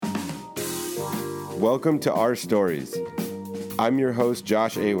Welcome to Our Stories. I'm your host,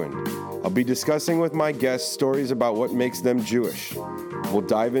 Josh Awen. I'll be discussing with my guests stories about what makes them Jewish. We'll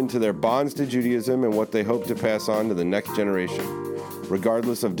dive into their bonds to Judaism and what they hope to pass on to the next generation.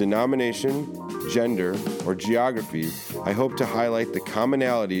 Regardless of denomination, gender, or geography, I hope to highlight the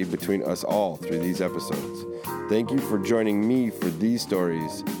commonality between us all through these episodes. Thank you for joining me for these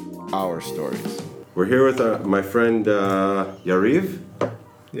stories, Our Stories. We're here with my friend Yariv.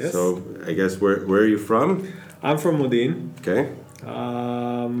 Yes. So I guess where are you from? I'm from Modi'in. Okay.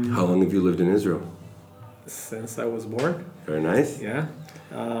 How long have you lived in Israel? Since I was born. Very nice. Yeah.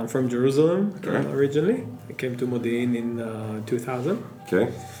 I'm from Jerusalem originally. I came to Modi'in in 2000.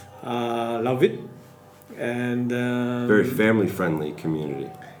 Okay. Love it. And very family-friendly community.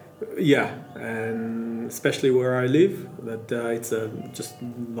 Yeah, and especially where I live, that it's just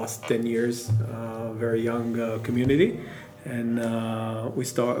last 10 years, very young community. And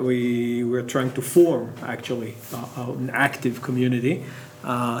we're trying to form actually an active community,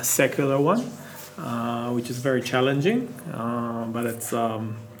 secular one, which is very challenging, but it's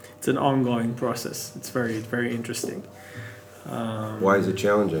an ongoing process. It's very, very interesting. Why is it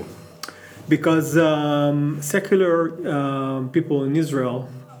challenging? Because secular people in Israel,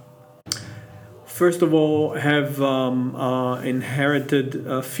 first of all, have inherited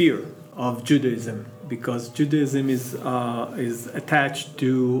fear of Judaism. Because Judaism is attached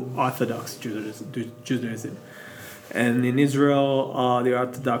to Orthodox Judaism, and in Israel the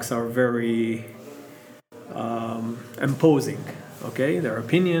Orthodox are very imposing. Okay, their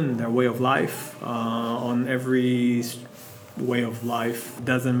opinion, their way of life on every way of life.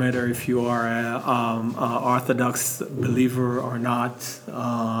 Doesn't matter if you are a Orthodox believer or not.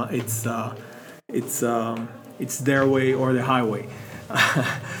 It's their way or the highway.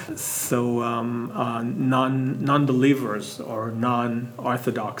 So non-believers or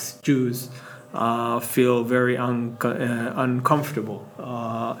non-Orthodox Jews feel very uncomfortable,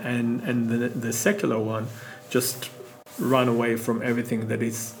 and the secular one just run away from everything that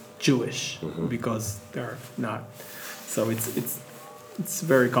is Jewish because they're not. So it's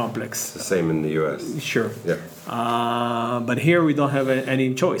very complex. The same in the U.S. Sure. Yeah. But here we don't have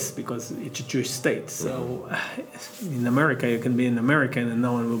any choice because it's a Jewish state. So in America, you can be an American and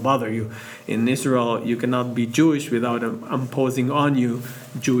no one will bother you. In Israel, you cannot be Jewish without imposing on you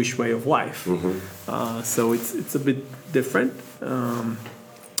Jewish way of life. So it's a bit different.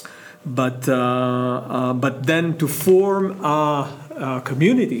 But then to form a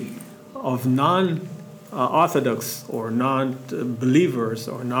community of non-Orthodox or non-believers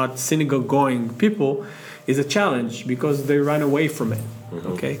or not synagogue-going people is a challenge because they run away from it.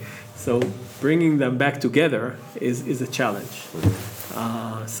 Okay, so bringing them back together is a challenge.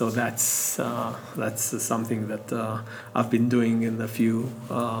 So that's something that I've been doing in the few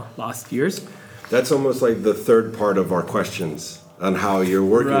last years. That's almost like the third part of our questions on how you're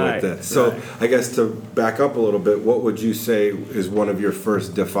working with this. So I guess to back up a little bit, what would you say is one of your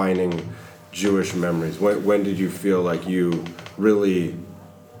first defining Jewish memories? When did you feel like you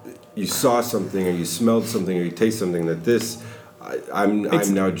saw something or you smelled something or you taste something that I'm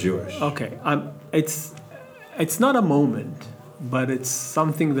now Jewish? Okay, it's not a moment, but it's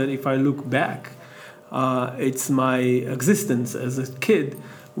something that if I look back, it's my existence as a kid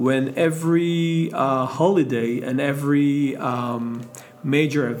when every holiday and every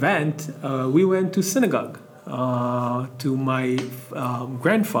major event we went to synagogue. To my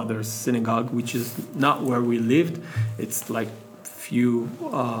grandfather's synagogue, which is not where we lived. It's like few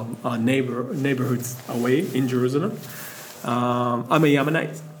neighborhoods away in Jerusalem. I'm a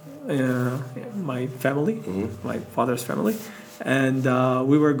Yemenite. My family, my father's family, and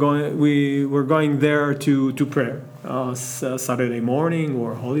we were going there to prayer Saturday morning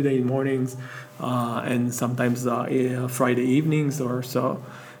or holiday mornings, and sometimes Friday evenings or so.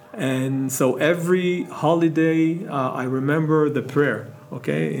 And so every holiday, I remember the prayer,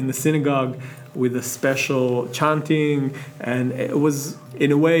 okay, in the synagogue with a special chanting, and it was,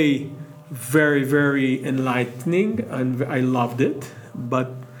 in a way, very, very enlightening, and I loved it.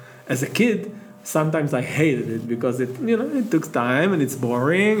 But as a kid, sometimes I hated it because it took time and it's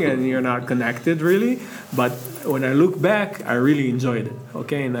boring and you're not connected really. But when I look back, I really enjoyed it,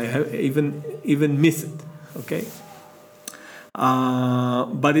 okay, and I even miss it, okay.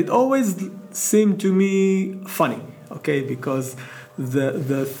 But it always seemed to me funny, okay, because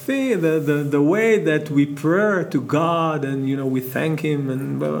the way that we pray to God, and we thank Him,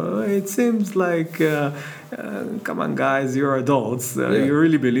 and it seems like, come on, guys, you're adults, you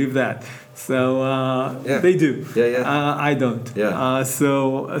really believe that. So they do. I don't.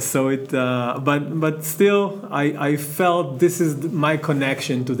 But still, I felt this is my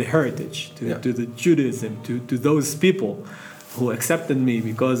connection to the heritage, to the Judaism, to those people who accepted me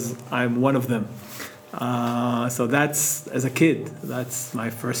because I'm one of them. So that's, as a kid, that's my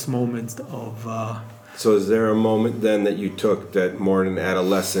first moment of. So is there a moment then that you took that more an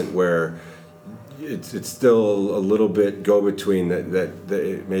adolescent where it's still a little bit go between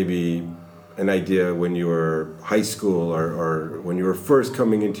that maybe an idea when you were high school or when you were first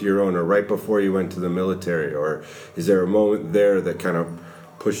coming into your own or right before you went to the military, or is there a moment there that kind of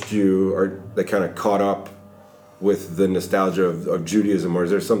pushed you or that kind of caught up with the nostalgia of Judaism, or is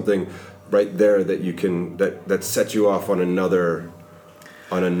there something right there that you can that sets you off on another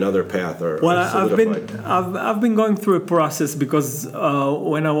path? Or I've been going through a process because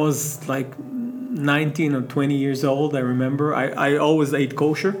when I was like 19 or 20 years old, I remember I always ate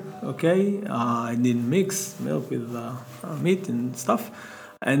kosher. Okay, I didn't mix milk with meat and stuff.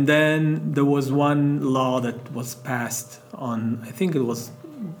 And then there was one law that was passed on, I think it was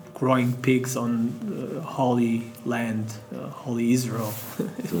growing pigs on Holy Land, Holy Israel.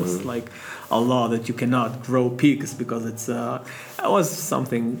 It was like a law that you cannot grow pigs because it was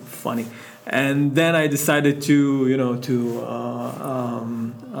something funny. And then I decided to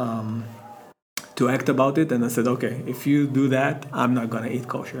act about it, and I said, okay, if you do that, I'm not gonna eat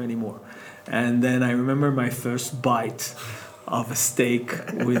kosher anymore. And then I remember my first bite of a steak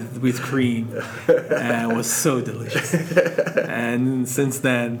with cream, and it was so delicious. And since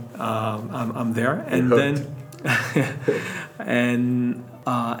then, I'm there. And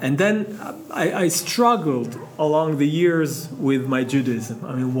then I struggled along the years with my Judaism.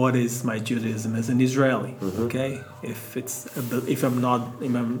 I mean, what is my Judaism as an Israeli? Okay, if I'm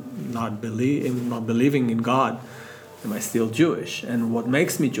not believing in God, am I still Jewish? And what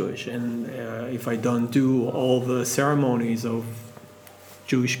makes me Jewish? And if I don't do all the ceremonies of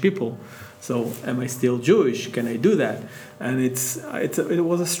Jewish people, so am I still Jewish? Can I do that? And it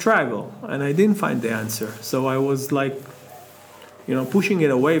was a struggle, and I didn't find the answer. So I was like, pushing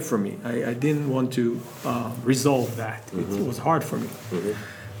it away from me. I didn't want to resolve that. It was hard for me.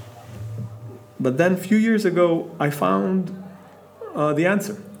 But then a few years ago, I found the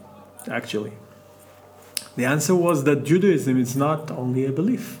answer, actually. The answer was that Judaism is not only a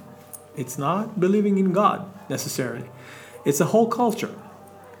belief. It's not believing in God, necessarily. It's a whole culture.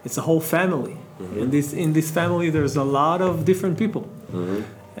 It's a whole family. In this family, there's a lot of different people.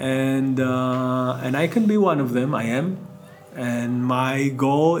 And I can be one of them. I am. And my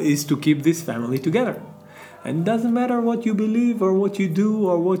goal is to keep this family together. And it doesn't matter what you believe or what you do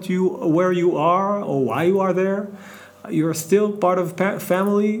or where you are or why you are there. You're still part of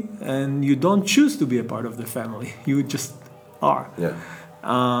family, and you don't choose to be a part of the family. You just are. Yeah.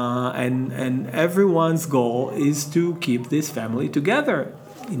 And everyone's goal is to keep this family together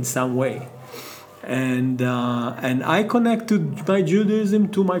in some way. And I connect to my Judaism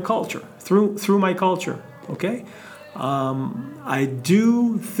to my culture through my culture. Okay. I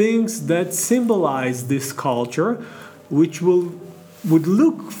do things that symbolize this culture, which would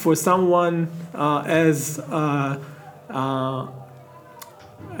look for someone as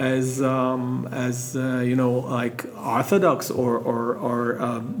like Orthodox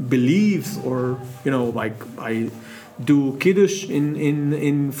or beliefs, or like I do Kiddush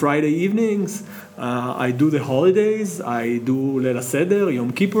in Friday evenings. I do the holidays. I do Leil Seder,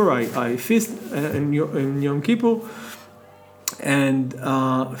 Yom Kippur. I feast in Yom Kippur, and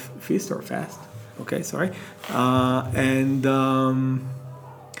feast or fast. Okay, sorry. And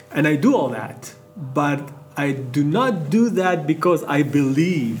I do all that, but I do not do that because I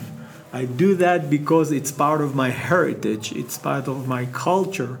believe. I do that because it's part of my heritage. It's part of my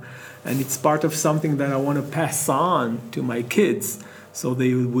culture. And it's part of something that I want to pass on to my kids, so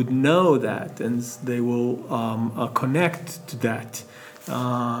they would know that, and they will connect to that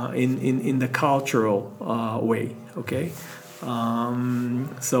in the cultural way. Okay,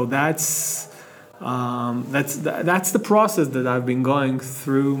 so that's the process that I've been going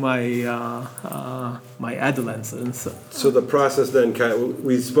through my my adolescence. So the process then,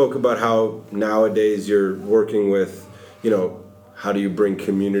 we spoke about how nowadays you're working with, how do you bring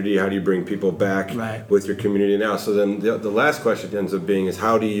community? How do you bring people back with your community now? So then the last question ends up being is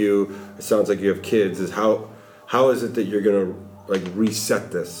how do you, it sounds like you have kids, is how is it that you're going to like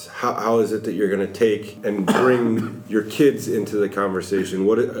reset this? How is it that you're going to take and bring your kids into the conversation?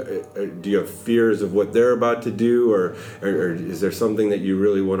 What do you have fears of what they're about to do, or is there something that you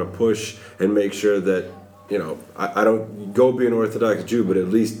really want to push and make sure that, you know, I don't go be an Orthodox Jew, but at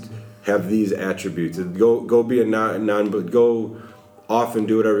least have these attributes. Go be a non, but go off and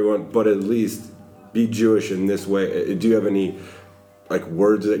do whatever you want, but at least be Jewish in this way. Do you have any like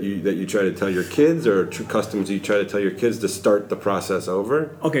words that you try to tell your kids, or customs you try to tell your kids to start the process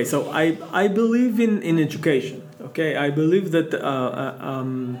over? Okay, so I believe in education. Okay, I believe that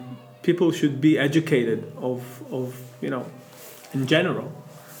people should be educated of you know, in general,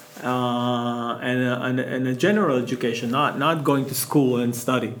 and a general education, not going to school and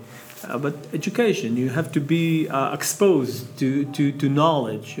study, but education. You have to be exposed to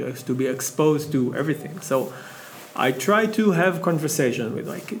knowledge. You have to be exposed to everything. So I try to have conversation with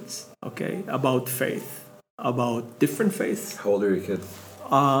my kids, okay, about faith, about different faiths. How old are your kids?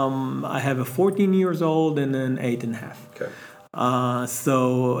 I have a 14 years old and an 8.5. Okay.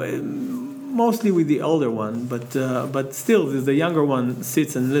 So mostly with the older one, but still the younger one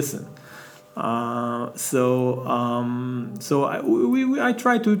sits and listens. So I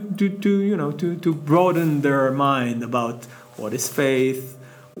try to broaden their mind about what is faith,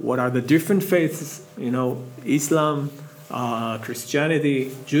 what are the different faiths, you know, Islam,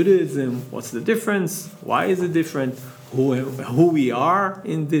 Christianity, Judaism. What's the difference? Why is it different? Who we are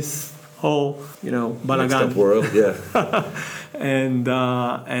in this whole, you know, balagan world, yeah.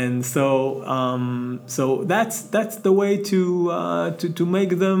 and so that's the way to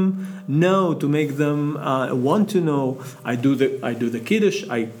make them know, to make them want to know. I do the Kiddush.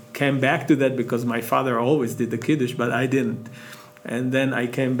 I came back to that because my father always did the Kiddush, but I didn't. And then I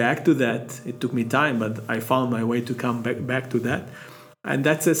came back to that. It took me time, but I found my way to come back to that. And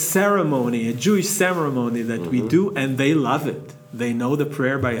that's a ceremony, a Jewish ceremony that we do, and they love it. They know the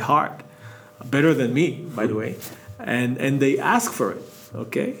prayer by heart, better than me, by the way. And they ask for it.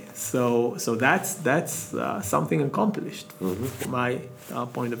 Okay, so that's something accomplished from my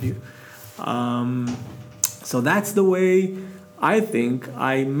point of view. So that's the way I think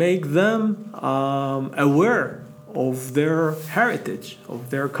I make them aware of their heritage, of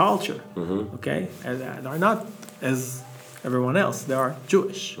their culture. Okay, and they're not as everyone else. They are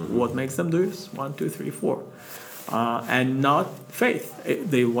Jewish. What makes them Jewish? 1, 2, 3, 4. And not faith.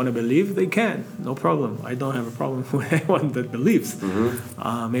 If they want to believe, they can. No problem. I don't have a problem with anyone that believes.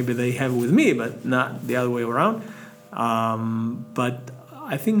 Maybe they have with me, but not the other way around. But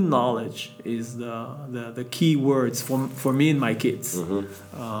I think knowledge is the key words for me and my kids.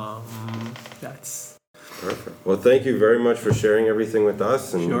 That's perfect. Well, thank you very much for sharing everything with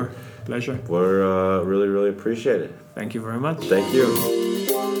us. And sure, pleasure. We're really, really appreciate it. Thank you very much. Thank you.